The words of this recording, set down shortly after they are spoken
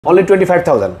only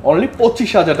 25,000 only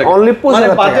 25,000 টাকা only 25,000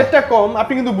 মানে বাজেটটা কম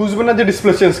আপনি কিন্তু বুঝবেন না যে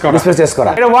ডিসপ্লে চেঞ্জ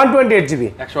করা এটা 128 জিবি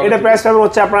এটা প্রাইস পাবেন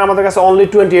হচ্ছে আপনার আমাদের কাছে only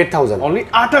 28,000 only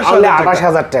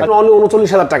 28,000 টাকা only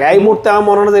 39,000 টাকা এই মুহূর্তে আমার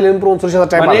মনে হয় যে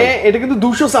 39,000 টাকা মানে এটা কিন্তু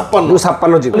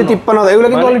 256 জিবি 53 এগুলো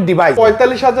কিন্তু অনলি ডিভাইস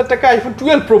 45,000 টাকা আইফোন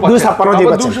 12 প্রো পাচ্ছেন 256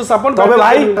 জিবি 256 তবে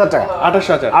ভাই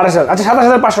 28,000 আচ্ছা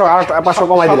 27,500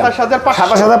 কমাই দিলাম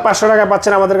 27,500 টাকা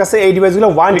পাচ্ছেন আমাদের কাছে এই ডিভাইসগুলো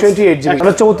 128 জিবি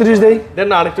আমরা 34 দেই দেন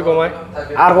না আরেকটু কমাই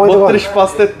আর কত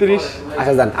 33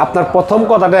 আচ্ছা জান আপনার প্রথম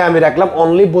কথাটাই আমি রাখলাম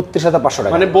অনলি 32,500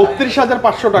 টাকা মানে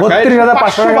 32,500 টাকা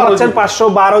 32,500 টাকা পাচ্ছেন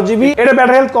 512 জিবি এটা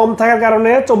ব্যাটারি হেলথ কম থাকার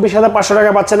কারণে 24,500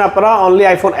 টাকা পাচ্ছেন আপনারা অনলি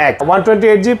আইফোন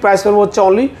 128 জিবি প্রাইস পড়বে হচ্ছে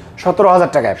অনলি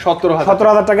 17,000 টাকায়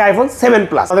 17,000 টাকা আইফোন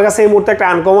 7 প্লাস আমাদের কাছে এই মুহূর্তে একটা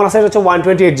আনকমন আছে এটা হচ্ছে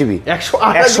 128 জিবি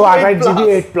 128 জিবি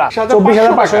 8 প্লাস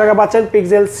 24,500 টাকা পাচ্ছেন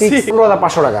পিক্সেল 6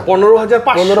 15,500 টাকা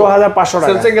 15,500 টাকা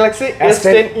Samsung Galaxy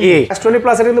S10e S20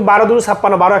 plus এটা কিন্তু 12,256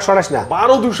 12,128 না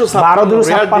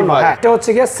 12,256 হ্যাঁ এটা হচ্ছে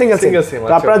কি সিঙ্গেল সিম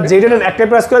তো আপনারা যেটা নেন একটা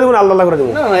প্রাইস করে দিবেন আলাদা করে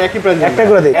দিবেন না একই প্রাইস একটা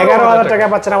করে দিই 11,000 টাকা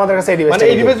পাচ্ছেন আমাদের কাছে এই ডিভাইস মানে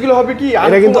এই ডিভাইসগুলো হবে কি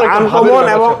এটা কিন্তু আনকমন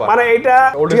এবং মানে এটা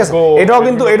ঠিক আছে এটাও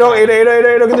কিন্তু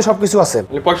এটা কিন্তু সবকিছু আছে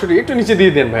একটু নিচে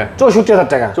দিয়ে দেন ভাই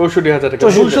 64,000 টাকা 64,000 টাকা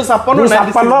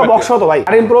 256 বক্স তো ভাই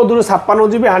 13 প্রো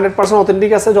 256 জিবি 100%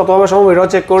 অথেন্টিক আছে যতভাবে সম্ভব এটাও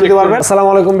চেক করে দিতে পারবেন আসসালামু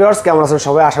আলাইকুম ভিউয়ার্স কেমন আছেন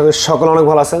সবাই আশা করি সকলে অনেক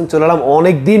ভালো আছেন চলে এলাম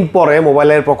অনেক দিন পরে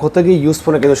মোবাইলের পক্ষ থেকে ইউজ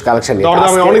ফোনের কিছু কালেকশন নিয়ে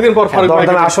দরদামে অনেক দিন পর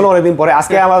দরদামে আসলে অনেক দিন পরে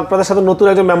আজকে আপনাদের সাথে নতুন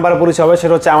একজন মেম্বার পরিচয় হবে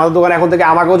সেটা হচ্ছে আমাদের দোকানে এখন থেকে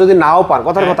আমাকেও যদি নাও পান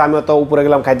কথার কথা আমি তো উপরে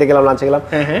গেলাম খাইতে গেলাম লাঞ্চে গেলাম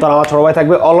তো আমার ছোট ভাই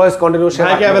থাকবে অলওয়েজ কন্টিনিউ শেয়ার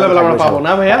ভাই अवेलेबल আমরা পাবো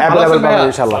না ভাইয়া अवेलेबल পাবো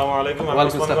ইনশাআল্লাহ আসসালামু আলাইকুম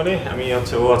আমি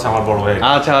হচ্ছে ও আছে আমার বড় ভাই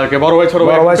আচ্ছা ওকে বড় ভাই ছোট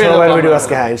ভাই ভিডিও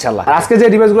আজকে হ্যাঁ ইনশাআল্লাহ আজকে যে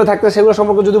ডিভাইসগুলো থাকবে সেগুলো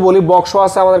সম্পর্কে যদি বলি বক্সও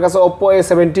আছে আমাদের কাছে Oppo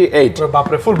A78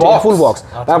 বাপরে ফুল বক্স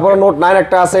তারপর Note 9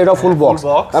 একটা আছে এটা ফুল বক্স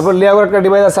তারপর লিয়াগো একটা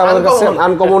ডিভাইস আছে আমাদের কাছে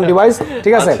আনকমন ডিভাইস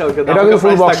ঠিক আছে এটা কিন্তু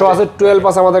ফুল বক্সও আছে 12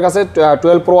 আছে আমাদের কাছে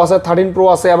 12 প্রো আছে 13 প্রো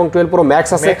আছে এবং 12 প্রো ম্যাক্স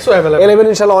আছে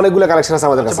 11 ইনশাআল্লাহ অনেকগুলো কালেকশন আছে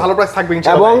আমাদের কাছে ভালো প্রাইস থাকবে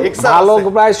ইনশাআল্লাহ এবং ভালো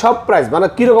প্রাইস সব প্রাইস মানে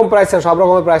কি রকম প্রাইস আছে সব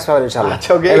রকমের প্রাইস পাবেন ইনশাআল্লাহ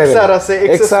আচ্ছা ওকে XR আছে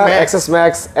XS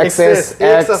Max XS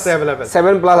X আছে अवेलेबल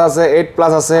 7 প্লাস আছে 8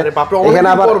 প্লাস আছে এখানে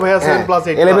আবার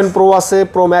 11 প্রো আছে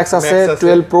প্রো ম্যাক্স আছে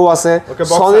 12 প্রো আছে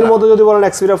সনির মধ্যে যদি বলেন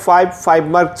Xperia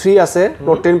 5 Mark 3 আছে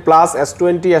Note 10 plus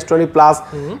S20 S20 plus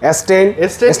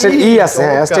S10e আছে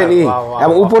হ্যাঁ S10e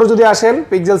এবং উপরে যদি আসেন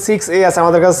Pixel 6a আছে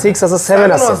আমাদের কাছে 6 আছে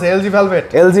 7 আছে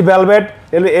LG Velvet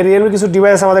Realme কিছু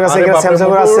ডিভাইস আমাদের কাছে এখানে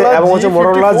Samsung এর আছে এবং হচ্ছে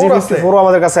Motorola G54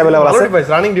 আমাদের কাছে अवेलेबल আছে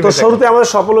তো শুরুতে আমাদের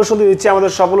সফলতা দিচ্ছি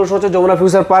আমাদের সফলতা হচ্ছে Jamuna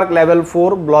future park level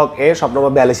 4 block এ শপ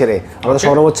নম্বর 42 এর আমাদের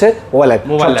শোরুম হচ্ছে মোবাইল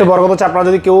সবচেয়ে বড় কথা হচ্ছে আপনারা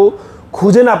যদি কেউ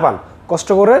খুঁজে না পান কষ্ট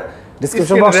করে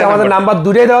ডেসক্রিপশন বক্সে আমাদের নাম্বার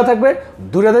দুটোই দেওয়া থাকবে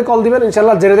দুটোতে কল দিবেন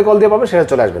ইনশাআল্লাহ যেটাতে কল দিয়ে পাবেন সেটা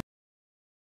চলে আসবে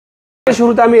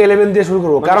শুরুতে আমি 11 দিয়ে শুরু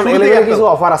করব কারণ 11 এর কিছু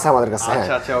অফার আছে আমাদের কাছে হ্যাঁ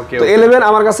আচ্ছা ওকে তো 11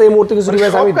 আমার কাছে এই মুহূর্তে কিছু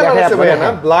ডিভাইস আমি দেখাই আপনাদের না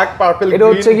ব্ল্যাক পার্পল এটা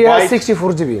হচ্ছে কি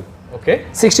 64 জিবি ওকে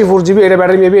 64 জিবি এর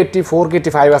ব্যাটারি মেবি 84 কি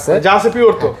 85 আছে যা আছে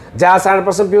পিওর তো যা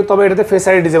 100% পিওর তবে এটাতে ফেস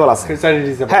আইডি ডিসেবল আছে ফেস আইডি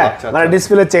ডিসেবল আচ্ছা মানে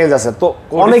ডিসপ্লে চেঞ্জ আছে তো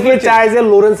অনেকেই চায় যে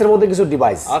লোরেন্সের মধ্যে কিছু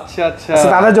ডিভাইস আচ্ছা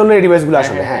তাদের জন্য এই ডিভাইসগুলো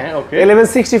আসলে হ্যাঁ 11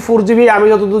 64 জিবি আমি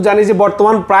যতদূর জানি যে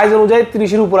বর্তমান প্রাইস অনুযায়ী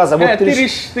 30 এর উপর আছে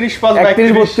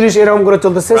 32 এরকম করে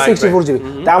চলতেছে 64 জিবি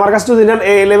তা আমার কাছে যদি নেন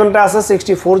এই 11টা আছে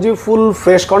 64 GB full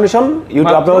fresh condition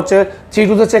YouTube আপনারা হচ্ছে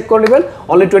চিটুতে চেক করে নেবেন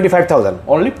অনলি 25,000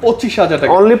 অনলি 25,000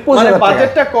 টাকা অনলি 25,000 মানে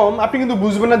বাজেটটা কম আপনি কিন্তু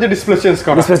বুঝবেন না যে ডিসপ্লে চেঞ্জ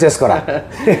করা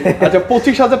আচ্ছা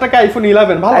 25,000 টাকা আইফোন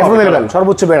 11 ভালো আইফোন 11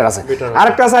 সর্বোচ্চ ব্যাটারি আছে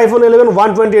আরেকটা আছে আইফোন 11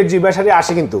 128 জিবি ব্যাটারি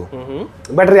আসে কিন্তু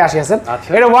ব্যাটারি আসে আছে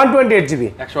এটা 128 জিবি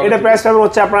এটা প্রাইস পাবেন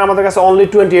হচ্ছে আপনারা আমাদের কাছে অনলি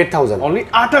 28,000 অনলি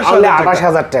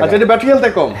 28,000 টাকা আচ্ছা এটা ব্যাটারি হেলথ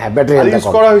কম হ্যাঁ ব্যাটারি হেলথ ইউজ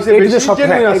করা হইছে বেশি সব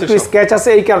একটু স্কেচ আছে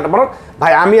এই কারণে মানে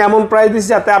ভাই আমি এমন প্রাইস দিছি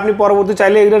যাতে আপনি পরবর্তী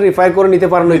চাইলে এটা রিফাইন করে নিতে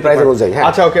পারেন ওই প্রাইস অনুযায়ী হ্যাঁ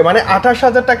আচ্ছা ওকে মানে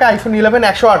 28,000 টাকা আইফোন 11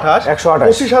 128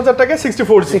 25,000 টাকা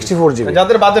 64 জিবি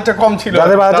যাদের বাজেটটা কম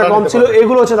ছিল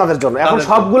এগুলো হচ্ছে তাদের জন্য এখন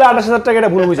সবগুলো 28,000 টাকা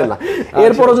এটা ভুল বুঝেন না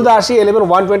এরপরও যদি আসি 11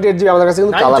 128 জিবি আমাদের কাছে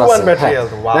কিন্তু কালার আছে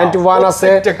 91 আছে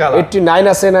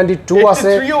 89 আছে 92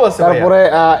 আছে তারপরে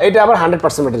এটা আবার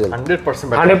 100% ম্যাটেরিয়াল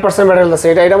 100% ম্যাটেরিয়াল আছে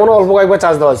এটা মনে অল্প কয়েকবার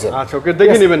চার্জ দেওয়া আছে আচ্ছা ওকে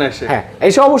দেখে নেবেন এসে হ্যাঁ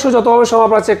এই সব অবশ্যই যতভাবে সব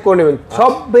আপনারা চেক করে নেবেন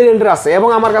সব ভেরিয়েন্টের আছে এবং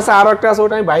আমার কাছে আরো একটা আছে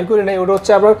ওটা আমি বাইর করে নাই ওটা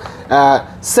হচ্ছে আপনার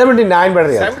 79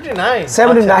 ব্যাটারি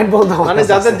 79 বলতে মানে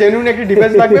যাদের জেনুইন একটা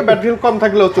ডিভাইস লাগবে ব্যাটারি কম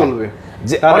থাকলেও চলবে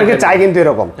যে অনেকে চাই কিন্তু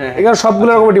এরকম এখানে সবগুলো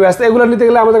রকম ডিভাইস এগুলো নিতে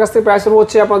গেলে আমাদের কাছ থেকে প্রাইস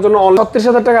হচ্ছে আপনার জন্য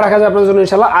 36,000 টাকা রাখা যায় আপনাদের জন্য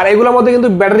ইনশাআল্লাহ আর এগুলোর মধ্যে কিন্তু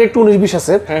ব্যাটারি একটু 19-20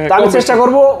 আছে তো আমি চেষ্টা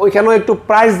করব ওইখানেও একটু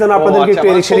প্রাইস দেন আপনাদেরকে একটু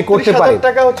এরিশারি করতে পারি 30,000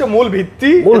 টাকা হচ্ছে মূল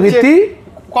ভিত্তি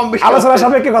কম বেশি আলোচনা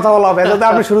সাপেক্ষে কথা বলা হবে, যাতে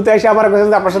আপনি শুরুতে এসে আবার বলেন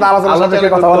যে আপনার সাথে আলোচনা সাপেক্ষে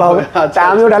কথা বলা হবে, তাই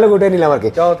আমিও ডায়লগ উঠে নিলাম আর কি।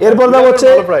 এরপর দাম হচ্ছে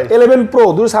 11 Pro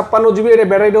 256 জিবি, এর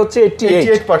ব্যাটারিটা হচ্ছে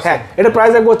 88%। হ্যাঁ, এটা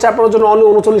প্রাইস রাখবো হচ্ছে আপনার জন্য অনলি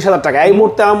 39,000 টাকা। এই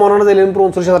মুহূর্তে আমার মনে হয় 11 Pro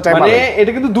 39,000 টাকা মানে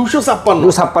এটা কিন্তু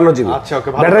 256 জিবি। আচ্ছা ওকে,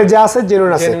 ভালো ব্যাটারি যা আছে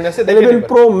জেনুইন আছে। 11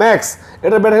 Pro Max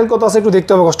এটা ব্যাটারি হেলথ কত আছে একটু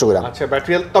দেখতে হবে কষ্ট করে। আচ্ছা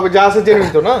ব্যাটারি হেলথ তবে যা আছে জেনুইন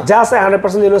তো না? যা আছে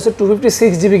 100% জেনুইন আছে।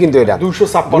 256 জিবি কিন্তু এটা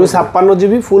 256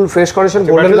 GB full fresh condition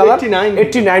golden colour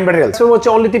 89 battery health. হচ্ছে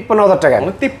অনলি 53,000 টাকা।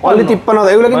 অনলি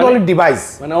 53,000। এগুলো কিন্তু অনলি ডিভাইস,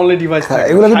 মানে অনলি ডিভাইস।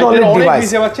 এগুলো কিন্তু অনলি ডিভাইস।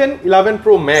 পিছে পাচ্ছেন 11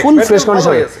 Pro Max full fresh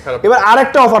condition. এবার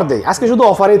আরেকটা অফার দেই, আজকে শুধু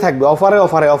অফারই থাকবে,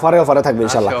 অফারে থাকবে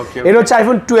ইনশাআল্লাহ। এটা হচ্ছে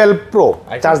iPhone 12 Pro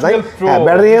চার্জ নাই। হ্যাঁ,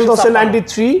 ব্যাটারি হেলথ হচ্ছে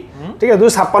 93, ঠিক আছে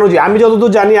 256 জিবি। আমি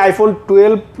যতদূর জানি iPhone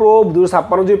 12 Pro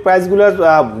 256 জিবি প্রাইসগুলো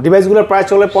ডিভাইসগুলোর প্রাইস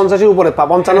চলে 50 এর উপরে,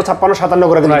 55, 56, 57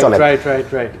 করে কিন্তু চলে।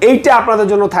 এইটা আপনাদের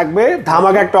জন্য থাকবে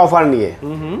ধামাকা একটা অফার নিয়ে।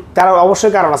 তার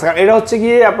অবশ্যই কারণ আছে, কারণ এটা হচ্ছে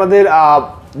গিয়ে আপনাদের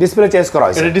ডিসপ্লে চেঞ্জ করা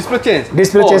হয়েছে। এটা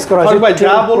ডিসপ্লে চেঞ্জ করা হয়েছে। ভাই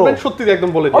যা বলবেন সত্যি একদম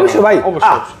বলে দিন। অবশ্যই ভাই,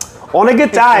 অনেকে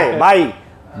চায় ভাই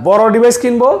বড় ডিভাইস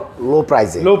কিনবো লো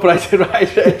প্রাইসে,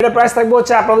 রাইট। এটা প্রাইস থাকবে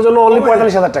হচ্ছে আপনাদের জন্য অনলি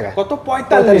 45,000 টাকা। কত?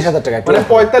 45,000 টাকা। মানে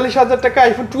 45,000 টাকা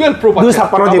iPhone 12 Pro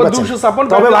 256 জিবি পাচ্ছেন।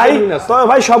 তবে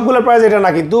ভাই সবগুলোর প্রাইস এটা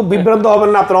না, কিন্তু বিভ্রান্ত হবেন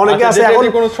না আপনারা। অনেকে আছে এখন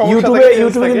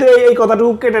ইউটিউবে কিন্তু এই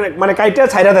কথাটুকু কেটে মানে কাইটা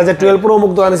ছাইরা দেয় যে 12 Pro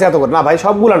মুখ দোকানে এত করে না ভাই,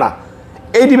 সবগুলো না।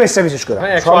 এই ডিভাইসটা বিশেষ করে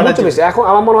সর্বোচ্চ বেশি। এখন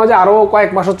আমার মনে হয় যে আরো কয়েক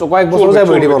বছর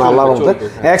যাবে এটি মনে হয় আল্লাহর রহমতে।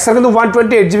 এক্সট্রা কিন্তু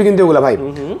 128 জিবি কিন্তু এগুলো ভাই।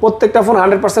 প্রত্যেকটা ফোন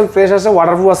 100% ফ্রেশ আছে,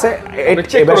 ওয়াটারপ্রুফ আছে।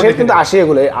 এবারে কিন্তু 80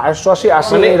 এগুলো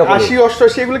 88 এরকম 80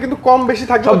 88 এগুলো কিন্তু কম বেশি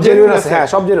থাকবে, সব জেনুইন আছে। হ্যাঁ,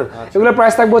 সব জেনুইন। এগুলোর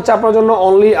প্রাইস থাকবে হচ্ছে আপনার জন্য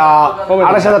অনলি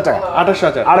 28,000 টাকা।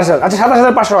 28,000। আচ্ছা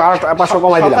 27,500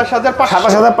 কমাই দিলাম।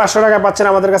 27,500 টাকা পাচ্ছেন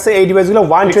আমাদের কাছে এই ডিভাইসগুলো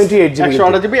 128 জিবি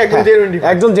 128 জিবি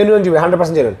একদম জেনুইন জিবি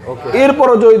 100% জেনুইন।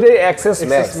 এরপরও যদি অ্যাক্সেস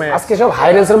ম্যাক্স আজকে সব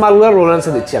হাই রেঞ্জের মালগুলো লো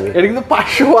রেঞ্জে দিচ্ছি আমি। এটা কিন্তু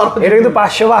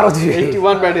 512 জিবি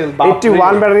 81 ব্যাটারি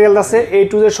 81 ব্যাটারি হেলথ আছে। A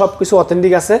to Z সবকিছু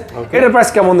অথেন্টিক আছে। এটার প্রাইস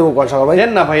কেমন দেবো কোন সাগর ভাই?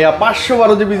 দেন না ভাইয়া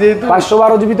 512 জিবি, যেহেতু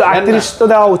 512 জিবি তো 38 তো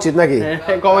দেওয়া উচিত নাকি?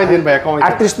 কমাই দেন ভাইয়া, কমাই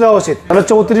 38 তো দেওয়া উচিত, তাহলে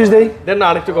 34 দেই। দেন না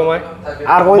আরেকটু কমাই,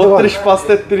 আর কমাই দেব 32 5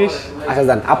 33। আচ্ছা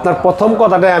জান, আপনার প্রথম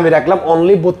কথাটাই আমি রাখলাম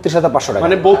অনলি 32,500 টাকা।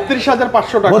 মানে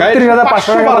 32,500 টাকা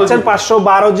 32,500 টাকা পাচ্ছেন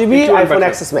 512 জিবি আইফোন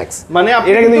এক্সএস ম্যাক্স। মানে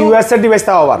এটা কিন্তু ইউএস এর ডিভাইস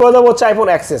তাও আবার প্রদাব হচ্ছে আইফোন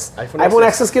এক্সএস। আইফোন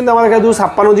এক্সএস কিন্তু আমাদের কাছে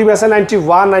 256 জিবি আছে,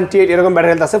 91 98 এরকম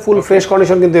ব্যাটারি হেলথ আছে, ফুল ফ্রেশ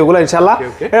কন্ডিশন কিন্তু এগুলো ইনশাআল্লাহ।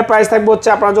 এর প্রাইস থাকবে হচ্ছে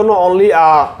আপনার জন্য অনলি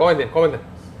কমাই দেন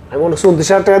আমি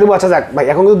 29,000 টাকা দিব। আচ্ছা যাক ভাই,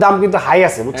 এখন কিন্তু দাম কিন্তু হাই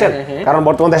আছে বুঝছেন, কারণ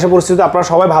বর্তমান দেশের পরিস্থিতি আপনারা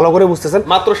সবাই ভালো করে বুঝতেছেন।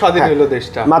 মাত্র স্বাধীন হলো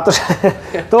দেশটা মাত্র।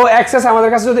 তো অ্যাক্সেস আমাদের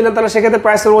কাছে যদি নেন তাহলে সেক্ষেত্রে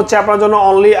প্রাইস হচ্ছে আপনার জন্য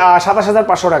অনলি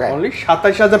 27,500 টাকা। অনলি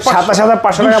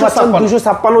 27,500 টাকা পাচ্ছেন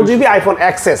 256 GB iPhone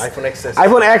XS.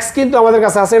 IPhone x কিন্তু আমাদের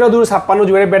কাছে আছে, এটা 256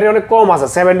 জিবি, ব্যাটারি অনেক কম আছে,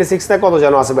 76 না কত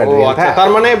যেন আছে ব্যাটারি। হ্যাঁ, তার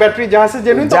মানে ব্যাটারি যা আছে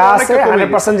জেনুইন, যা আছে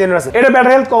 100% জেনুইন আছে। এটা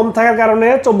ব্যাটারি হেলথ কম থাকার কারণে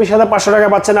 24,500 টাকা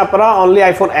পাচ্ছেন আপনারা অনলি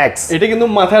আইফোন এক্স। এটা কিন্তু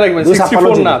মাথায় রাখবেন,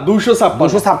 64 না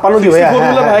 256 জিবি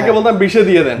ফর্মুলা ভাইকে বলতাম 20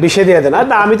 দিয়ে দেন।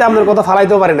 না আমি তো আপনার কথা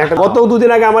ফালাইতেও পারি না। গত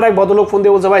দুদিন আগে আমার এক ভদ্রলোক ফোন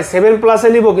দিয়ে বলছে ভাই 7 প্লাসে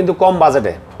নিব কিন্তু কম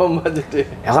বাজেটে।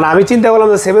 এখন আমি চিন্তা করলাম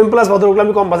যে 7 প্লাস ভদ্রলোক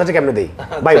আমি কম বাজেটে কেমনে দেই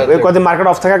ভাই? ওই কদিন মার্কেট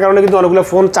অফ থাকার কারণে কিন্তু অনেকগুলো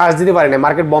ফোন চার্জ দিতে পারি না,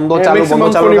 মার্কেট বন্ধ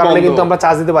চালুর কারণে কিন্তু আমরা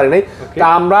চার্জ দিতে পারি নাই। তা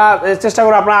আমরা চেষ্টা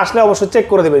করব, আপনারা আসলে অবশ্যই চেক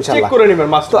করে দেবেন ইনশাআল্লাহ, চেক করে নেবেন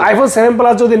মাস্ট। তো আইফোন 7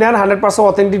 প্লাস যদি নেন 100%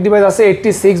 অথেন্টিক ডিভাইস আছে,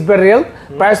 86 ব্যাটারি হেলথ,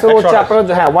 প্রাইস হচ্ছে আপনারা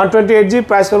 128 জিবি,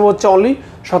 প্রাইস হচ্ছে অনলি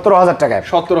 17,000 টাকায়।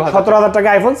 17,000 টাকা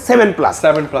আইফোন 7 প্লাস।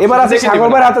 এবার আছে সাগর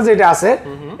ভাইয়ের হাতে যেটা আছে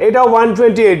এটাও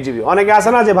 128 জিবি। অনেকে আছে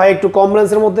না যে ভাই একটু কম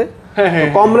রেঞ্জের মধ্যে,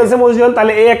 কম রেঞ্জের মধ্যে যদি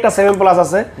তাহলে এই একটা 7 প্লাস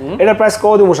আছে, এটা প্রাইস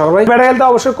কত দিব সাগর ভাই? ব্যাটারি হেলথ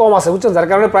অবশ্যই কম আছে বুঝছেন, যার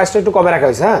কারণে প্রাইসটা একটু কমে রাখা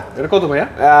হয়েছে। হ্যাঁ, এটা কত ভাইয়া?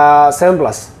 7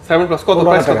 প্লাস কত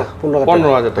প্রাইস?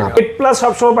 15,000 টাকা। 8 প্লাস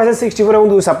সব সময় পাইছে 64 এবং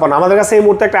 256। আমাদের কাছে এই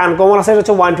মুহূর্তে একটা আনকমন আছে, এটা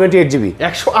হচ্ছে 128 GB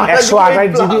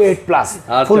 128 GB 8 plus,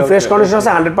 full fresh condition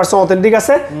আছে, 100% অথেন্টিক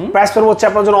আছে। প্রাইস পড়বে হচ্ছে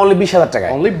আপনার জন্য অনলি 20,000 টাকা।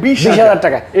 অনলি 20,000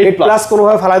 টাকা। 8 প্লাস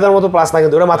কোনোভাবে ফেলাই দেওয়ার মতো প্লাস নাই,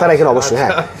 কিন্তু ওটা মাথায় রাখেন অবশ্যই।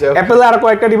 হ্যাঁ, অ্যাপল আর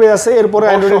কয়েকটা ডিভাইস আছে, এরপরে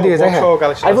অ্যান্ড্রয়েড দিকে যায়। হ্যাঁ,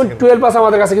 আইফোন 12 প্লাস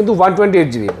আমাদের কাছে কিন্তু 128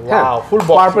 জিবি। হ্যাঁ, ফুল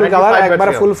পার্পল কালার,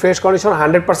 একবারে ফুল ফ্রেশ কন্ডিশন,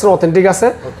 100% অথেন্টিক আছে।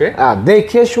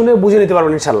 দেখে শুনে বুঝে নিতে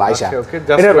পারবেন ইনশাআল্লাহ আয়শা।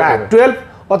 এটা 12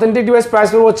 অথেন্টিক ডিভাইস প্রাইস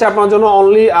হচ্ছে আপনার জন্য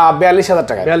অনলি 42,000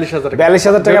 টাকা।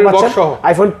 42,000 টাকা পাচ্ছেন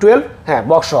আইফোন 12। হ্যাঁ,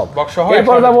 বক্স সহ।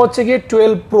 এরপর দাম হচ্ছে কি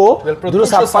 12 প্রো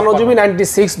 256 জিবি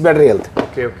 96 ব্যাটারি হেলথ।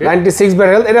 ওকে ওকে 96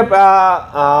 ব্যারেল এটা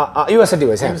ইউএসএ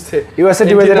ডিভাইস হ্যাঁ ইউএসএ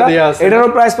ডিভাইস এটারও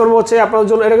প্রাইস পড়বে হচ্ছে আপনাদের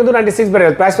জন্য এটা কিন্তু 96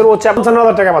 ব্যারেল প্রাইস পড়বে হচ্ছে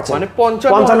 55000 টাকা পাচ্ছেন মানে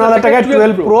 55000 টাকা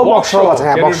 12 প্রো বক্স সহ আছে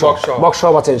হ্যাঁ বক্স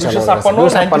সহ আছে ইনশাআল্লাহ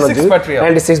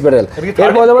 96 ব্যারেল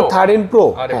এরপর যাব 13 প্রো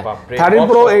 13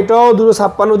 প্রো এটাও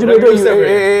 256 জিবি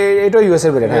এটা ইউএসএ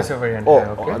ভেরিয়েন্ট ও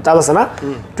চার্জ আছে না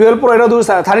 12 প্রো এটাও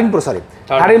 13 pro sorry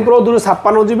 13 pro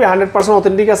 256 GB 100%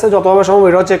 authentic আছে যতভাবে সম্ভব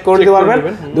এটাও চেক করে দিতে পারবেন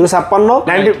 256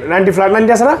 90 ফ্ল্যাট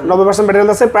 90 আছে না 90% ব্যাটারি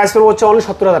আছে প্রাইস পড়বে হচ্ছে অনলি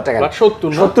 70000 টাকা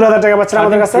 70000 টাকা পাচ্ছেন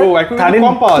আমাদের কাছে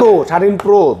 13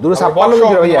 প্রো 256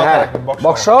 জিবি ভাইয়া হ্যাঁ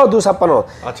বক্স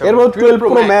 256 এরপর 12 প্রো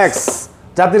ম্যাক্স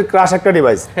জাতির ক্রাশ একটা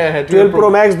ডিভাইস 12 প্রো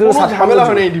ম্যাক্স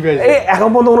 256 এই ডিভাইস এই এখন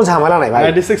পর্যন্ত কোনো ঝামেলা নাই ভাই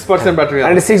 96% ব্যাটারি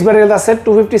 96 ব্যাটারি আছে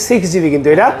 256 জিবি কিন্তু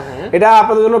এটা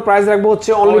আপনাদের জন্য প্রাইস রাখবো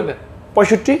হচ্ছে অনলি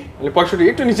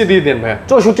 65 একটু নিচে দিয়ে দেন ভাই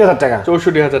 64000 টাকা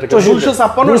 64000 টাকা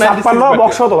 256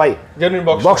 বক্স তো ভাই জেনুইন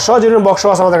বক্স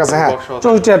আছে আমাদের কাছে হ্যাঁ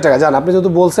 64000 টাকা জান আপনি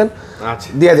যেহেতু বলছেন আচ্ছা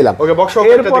দিয়ে দিলাম ওকে বক্স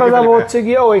এরপর যাব হচ্ছে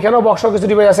গিয়ে ওইখানেও বক্স কিছু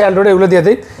ডিভাইস আছে অ্যান্ড্রয়েড এগুলো দিয়ে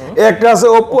দেই একটা আছে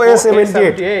Oppo A78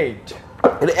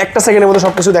 এটা একটা সেকেন্ডের মধ্যে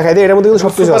সবকিছু দেখাই দেয় এর মধ্যে কিন্তু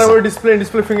সবকিছু আছে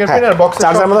ডিসপ্লে ফিঙ্গারপ্রিন্ট আর বক্স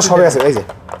চার্জার মধ্যে সবই আছে এই যে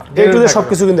ডে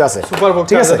সবকিছু কিন্তু আছে সুপার বক্স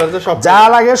ঠিক আছে যা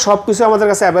লাগে সবকিছু আমাদের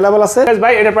কাছে अवेलेबल আছে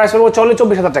ভাই এটা প্রাইস পড়বে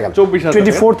 24000 টাকা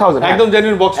 24000 একদম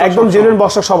জেনুইন বক্স একদম জেনুইন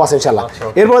বক্স সব আছে ইনশাআল্লাহ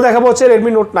এরপর দেখাবো হচ্ছে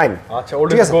Redmi Note 9 আচ্ছা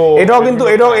ঠিক আছে এটাও কিন্তু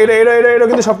এটা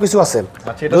কিন্তু সবকিছু আছে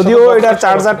যদিও এটা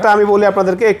চার্জারটা আমি বলি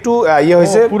আপনাদেরকে একটু ইয়ে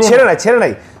হইছে ছেড়ে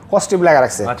নাই কস্টিভ লাগা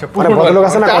রাখছে মানে ভদ্রলোক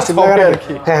আছে না কস্টিভ লাগা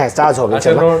হ্যাঁ চার্জ হবে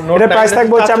ইনশাআল্লাহ এটা প্রাইস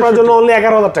থাকবে হচ্ছে আপনার জন্য অনলি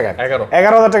 11000 টাকা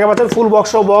 11000 টাকা পাচ্ছেন ফুল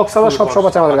বক্স আছে সব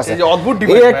আছে আমাদের কাছে এই যে অদ্ভুত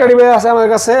ডিভাইস এই একটা ডিভাইস আছে আমাদের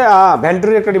কাছে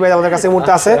ভেন্টুরি একটা ডিভাইস আমাদের কাছে এই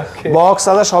মুহূর্তে আছে বক্স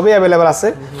আছে সবই अवेलेबल আছে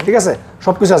ঠিক আছে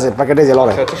সবকিছু আছে প্যাকেটে যে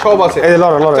লরে সব আছে এই যে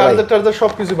লরে চার্জার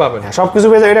সবকিছু পাবেন সবকিছু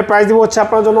পেয়ে যাবেন এটা প্রাইস দিব হচ্ছে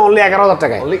আপনার জন্য অনলি 11000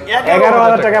 টাকা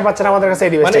 11000 টাকা পাচ্ছেন আমাদের কাছে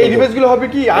এই ডিভাইস মানে এই ডিভাইসগুলো হবে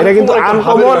কি এটা কিন্তু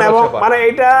আনকমন এবং মানে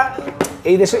এটা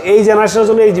এই দেশে এই জেনারেশনের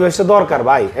জন্য এই ডিভাইসটা দরকার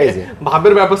ভাই এই যে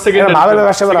ভাবের ব্যাপার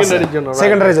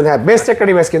সেকেন্ডারির জন্য হ্যাঁ বেস্ট একটা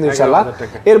ডিভাইস কিন্তু ইনশাআল্লাহ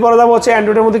এরপর যাবো হচ্ছে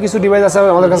অ্যান্ড্রয়েডের মধ্যে কিছু ডিভাইস আছে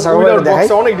আমাদের কাছে দেখাই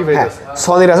অনেক ডিভাইস আছে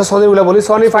সনির আছে সনিগুলো বলি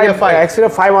সনি 5 Xperia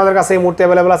 5 আমাদের কাছে এই মুহূর্তে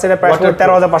अवेलेबल আছে এটা প্রাইস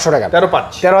 13500 টাকা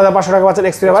 13500 টাকা পাচ্ছেন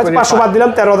Xperia 5 500 বাদ দিলাম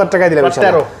 13000 টাকা দিলাম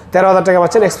ইনশাআল্লাহ 13000 টাকা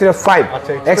পাচ্ছেন Xperia 5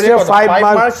 Xperia 5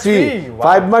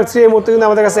 Mark 3 এই মুহূর্তে কিন্তু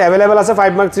আমাদের কাছে अवेलेबल আছে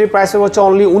 5 Mark 3 প্রাইস হচ্ছে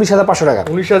অনলি 19500 টাকা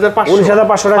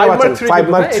 19500 টাকা পাচ্ছেন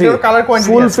 5 Mark 3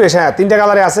 ফুল ফ্রেশ হ্যাঁ তিনটা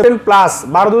কালারে আছে 10 প্লাস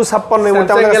 12256 এর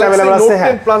মধ্যে আমাদের কাছে अवेलेबल আছে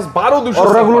হ্যাঁ 10 প্লাস 12256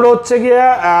 ওরাগুলো হচ্ছে গিয়ে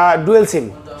ডুয়াল সিম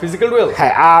ফিজিক্যাল ডুয়াল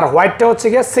হ্যাঁ আর হোয়াইটটা হচ্ছে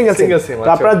গিয়ে সিঙ্গেল সিম তো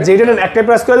আপনারা যেটা নেন একটা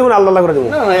প্রাইস করে দিবেন আলাদা করে দিবেন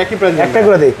না একই প্রাইস একটা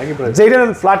করে দেই যেটা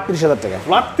নেন ফ্ল্যাট 30000 টাকা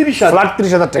ফ্ল্যাট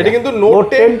 30000 টাকা এটা কিন্তু নোট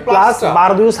 10 প্লাস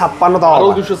 12256 তাও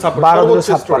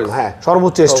 12256 হ্যাঁ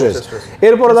সর্বোচ্চ স্টোরেজ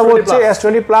এরপরে দাম হচ্ছে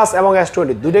S20 প্লাস এবং S20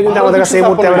 দুটো কিন্তু আমাদের কাছে এই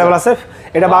মুহূর্তে अवेलेबल আছে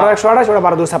এটা 12128 ওটা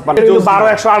 12256 কিন্তু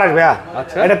 12128 ভাইয়া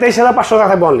এটা 23500 টাকা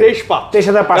থাকবে অনলি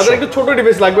 23500 যাদের একটু ছোট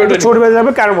ডিভাইস লাগবে এটা ছোট ডিভাইস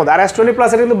লাগবে কার মধ্যে আর S20 প্লাস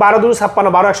এটা কিন্তু 12256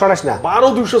 12128 না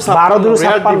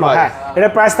 12256 হ্যাঁ এটা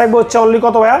প্রাইস থাকবে হচ্ছে অনলি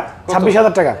কত ভাইয়া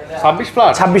 26000 টাকা 26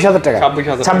 প্লাস 26000 টাকা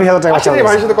 26000 টাকা আচ্ছা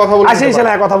ভাইয়ের সাথে কথা বলবো আচ্ছা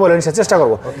ইনশাআল্লাহ কথা বলেন চেষ্টা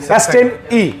করব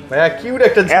S10e ভাইয়া কিউট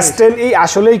একটা S10e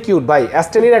আসলেই কিউট ভাই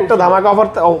S10e এর একটা ধামাকা অফার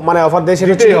মানে অফার দেশে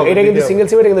এটা কিন্তু সিঙ্গেল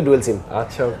সিম এটা কিন্তু ডুয়াল সিম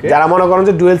আচ্ছা ওকে যারা মনে করেন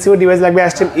যে ডুয়াল সিম ডিভাইস লাগবে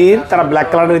S10e তারা ব্ল্যাক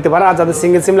কালারটা নিতে পারে আর যাদের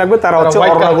সিঙ্গেল সিম লাগবে তারা হচ্ছে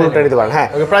অরগাগুলোটা নিতে পারেন হ্যাঁ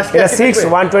এটা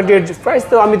 6128 প্রাইস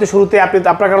তো আমি তো শুরুতে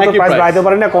আপনার কারণে তো প্রাইস বাড়াইতে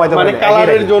পারেন না কমাইতে পারেন মানে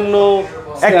কালারের জন্য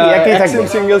একই থাকবে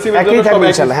সিঙ্গেল সিম একই থাকবে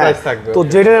ইনশাআল্লাহ হ্যাঁ তো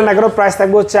যেটা না করে প্রাইস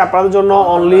থাকবে হচ্ছে আপনাদের জন্য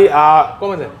অনলি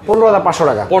কমে যায় 15500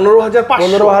 টাকা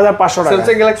 15500 টাকা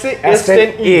Samsung Galaxy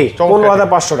S10e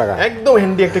 15500 টাকা একদম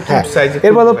হ্যান্ডি একটা কিউট সাইজ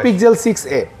এরপর তো Pixel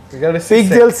 6a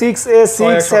Pixel 6a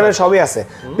 6 7 সবই আছে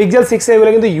Pixel 6a এগুলো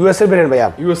কিন্তু ইউএসএ ভেরিয়েন্ট ভাইয়া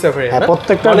ইউএসএ ভেরিয়েন্ট হ্যাঁ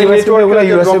প্রত্যেকটা ডিভাইস এগুলো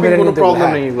ইউএসএ ভেরিয়েন্ট কোনো প্রবলেম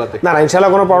নেই এগুলাতে না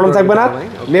ইনশাআল্লাহ কোনো প্রবলেম থাকবে না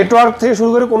নেটওয়ার্ক থেকে শুরু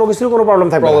করে কোনো কিছুর কোনো প্রবলেম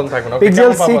থাকবে না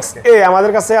Pixel 6a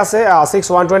আমাদের কাছে আছে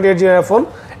 6128 GB ফোন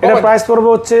এটা প্রাইস পড়বে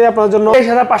হচ্ছে আপনাদের জন্য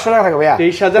 23500 টাকা থাকবে ভাইয়া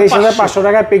 23500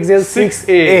 টাকা Pixel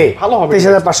 6a ভালো হবে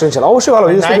 23500 ইনশাআল্লাহ অবশ্যই ভালো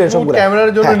ইউজ করবেন সবগুলো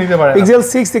ক্যামেরার জন্য নিতে পারেন Pixel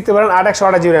 6 দেখতে পারেন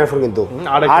 8128 GB ফোন কিন্তু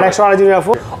 8128 GB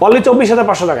ফোন অনলি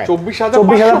 24500 টাকা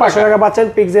 24500 টাকা পাচ্ছেন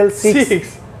Pixel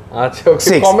 6 আচ্ছা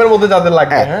ওকে কমের মধ্যে যাদের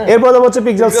লাগবে হ্যাঁ এরপর হচ্ছে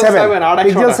Pixel 7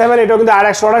 Pixel 7 এটাও কিন্তু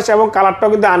 8128 এবং কালারটাও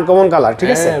কিন্তু আনকমন কালার ঠিক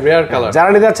আছে রেয়ার কালার যারা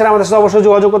নিতে যাচ্ছেন আমাদের সাথে অবশ্যই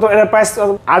যোগাযোগ করতে এর প্রাইস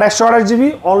 8128 GB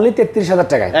অনলি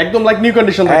 33000 টাকা একদম like new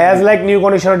condition as like new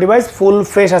condition device full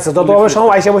fresh আছে যতভাবে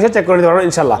সময় আইসা বসে চেক করে নিতে পারবেন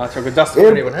ইনশাআল্লাহ আচ্ছা ওকে জাস্ট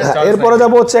করে নেবেন হ্যাঁ এরপর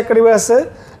যাব হচ্ছে একটা ডিভাইস আছে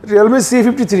Realme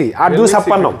C53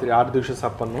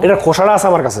 8256 এটা খোসাটা আছে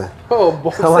আমার কাছে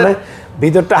মানে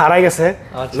ভিতরটা হারাই গেছে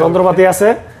যন্ত্রপাতি আছে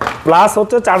প্লাস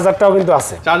হচ্ছে চার্জারটাও কিন্তু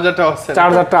আছে,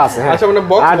 চার্জারটা আছে। হ্যাঁ, আচ্ছা মানে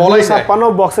বক্স বলাই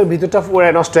 256 বক্সের ভিতরটা পুরো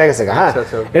নষ্ট হয়ে গেছে। হ্যাঁ,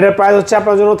 এটার প্রাইস হচ্ছে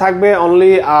আপনার জন্য থাকবে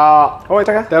অনলি কত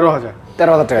টাকা? 13,000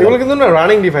 টাকা। এগুলো কিন্তু না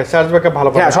রানিং ডিভাইস, চার্জ ব্যাকআপ ভালো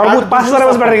পাবে। হ্যাঁ, সর্বোচ্চ 5000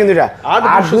 mAh ব্যাটারি কিন্তু এটা।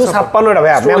 8256 এটা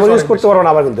ভাই মেমোরি ইউজ করতে পারো না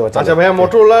আবার কিন্তু। আচ্ছা ভাইয়া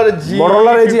মোটরোলার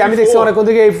জি আমি দেখছি অনেক কোন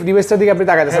দিকে এই ডিভাইসটার দিকে আপনি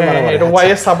তাকাইতেছেন বারবার। এটা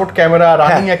ওয়াইএস সাপোর্ট ক্যামেরা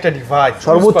রানিং একটা ডিভাইস,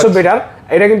 সর্বোচ্চ বেটার।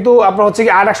 এটা কিন্তু আপনার হচ্ছে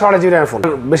কি 8128 জিবি ফোন,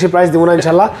 বেশি প্রাইস দিব না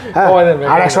ইনশাআল্লাহ। হ্যাঁ,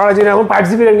 8128 জিবি ফোন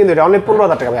 5GB RAM কিন্তু এটা অনলি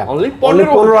 15000 টাকা ভাই, অনলি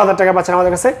 15000 টাকা পাচ্ছেন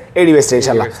আমাদের কাছে এই ডিভাইসটা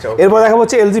ইনশাআল্লাহ। এরপর দেখাবো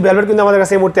হচ্ছে LG Velvet কিন্তু আমাদের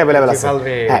কাছে এই মুহূর্তে अवेलेबल আছে।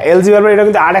 হ্যাঁ, LG Velvet এটা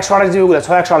কিন্তু 8128 জিবি গুলো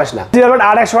 6128 না। LG Velvet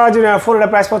 8128 জিবি ফোন, এটা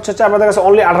প্রাইস হচ্ছে আমাদের কাছে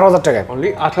অনলি 18000 টাকা, অনলি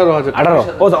 18000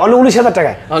 ও অনলি 19000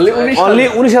 টাকা, অনলি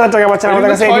 19000 টাকা পাচ্ছেন আমাদের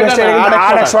কাছে এই ডিভাইসটা। এটা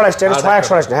 8128 এটা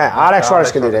 6128 না। হ্যাঁ, 8128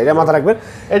 কিন্তু এটা মাথা রাখবেন।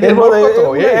 এরপর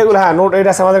এগুলো হ্যাঁ নোট এটা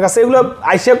আছে আমাদের কাছে, এগুলো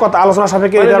আইসে কত আলোচনা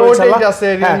সাপেক্ষে এটা ইনশাআল্লাহ আছে।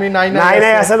 Realme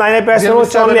 9 আছে, 9 প্রাইস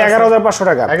হচ্ছে অনলি 11500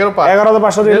 টাকা,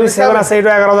 11500। Realme 7 আছে,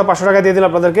 এটা 11500 টাকা দিয়ে দিলাম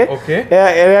আপনাদেরকে।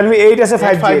 Realme 8 আছে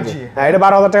 5G, হ্যাঁ এটা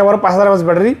 12000 টাকা বড় 5000 mAh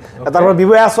ব্যাটারি। তারপর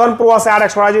Vivo S1 Pro আছে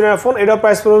 8128 জিবি ফোন, এটার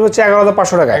প্রাইস পড়বে হচ্ছে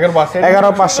 11500 টাকা,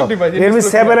 11500। Realme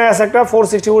 7 আছে একটা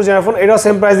 464 জিবি ফোন, এটাও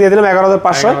সেম প্রাইস দিয়ে দিলাম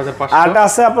 11500। আর এটা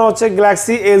আছে আপনার হচ্ছে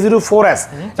Galaxy A04s,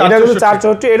 এটা কিন্তু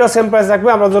 464, এটাও সেম প্রাইস রাখবে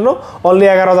আপনার জন্য অনলি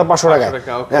 11500 টাকা।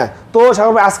 হ্যাঁ, তো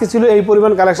সাগর ভাই আজকে ছিল এই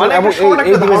পরিমাণ কালেকশন এবং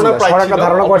এই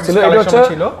ধারণা করছিল। এটা হচ্ছে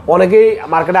অনেকেই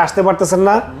মার্কেটে আসতে পারতেছেন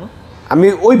না, আমি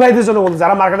ওই ভাইদের জন্য বলছি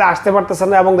যারা মার্কেটে আসতে পারতেছেন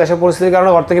না এবং দেশের পরিস্থিতির কারণে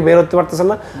ঘর থেকে বের হতে পারতেছেন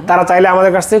না, তারা চাইলে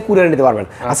আমাদের কাছ থেকে কুরিয়ার নিতে পারবেন।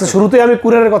 আজকে শুরুতেই আমি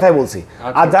কুরিয়ারের কথাই বলছি।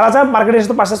 আর যারা চান মার্কেটে এসে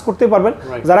তো পারচেজ করতেই পারবেন।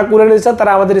 যারা কুরিয়ার নিতে চান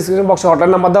তারা আমাদের ডিসক্রিপশন বক্সে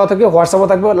হটলাইন নাম্বার দেওয়া থাকে, হোয়াটসঅ্যাপও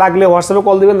থাকবে, লাগলে হোয়াটসঅ্যাপে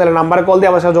কল দিবেন, তাহলে নাম্বারে কল দিয়ে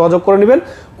আমার সাথে যোগাযোগ করে নেবেন।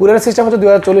 কুরিয়ার সিস্টেম হচ্ছে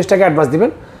 2040 টাকা অ্যাডভান্স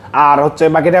দিবেন, আর হচ্ছে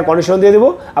বাকিটা কন্ডিশন দিয়ে দিব।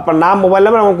 আপনার নাম, মোবাইল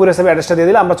নাম্বার এবং কুরিয়ার সার্ভিস অ্যাড্রেসটা দিয়ে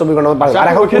দিলে আমরা 24 ঘন্টা পাঠাবো। আর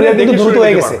এখন কুরিয়ার কিন্তু দ্রুত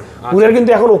হয়ে গেছে, কুরিয়ার কিন্তু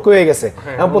এখন ওকে হয়ে গেছে,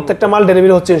 এখন প্রত্যেকটা মাল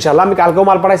ডেলিভারি হচ্ছে ইনশাআল্লাহ। আমি কালকেও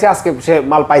মাল পাঠাইছি, আজকে সে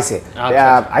মাল পাইছে।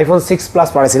 আইফোন 6 প্লাস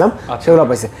পাঠাইছিলাম, সেগুলো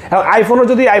পাইছে। এখন আইফোনও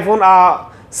যদি iPhone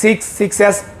 6,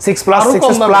 6s, 6 plus,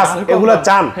 6s plus এগুলো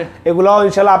চান, এগুলো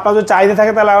ইনশাআল্লাহ আপনার যদি চাইতে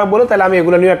থাকে তাহলে আমি বলে, তাহলে আমি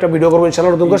এগুলো নিয়ে একটা ভিডিও করব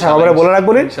ইনশাআল্লাহ, নতুন করে সাগরে বলে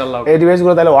রাখবো এই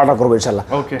ডিভাইসগুলো তাহলে অর্ডার করবো ইনশাআল্লাহ।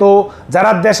 তো যারা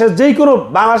দেশের যেই কোনো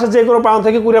বাংলাদেশের যে কোনো প্রান্ত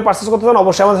থেকে কুরিয়ার পারচেজ করতে চান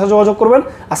অবশ্যই আমাদের সাথে যোগাযোগ করবেন।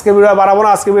 আজকে ভিডিও বাড়াবো না,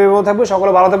 আজকে ভিডিও থাকবে।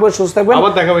 সকলে ভালো থাকবেন, সুস্থ থাকবেন,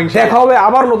 দেখা হবে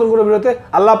আবার নতুন কোনো ভিডিওতে।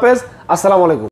 আল্লাহ হাফেজ, আসসালামু আলাইকুম।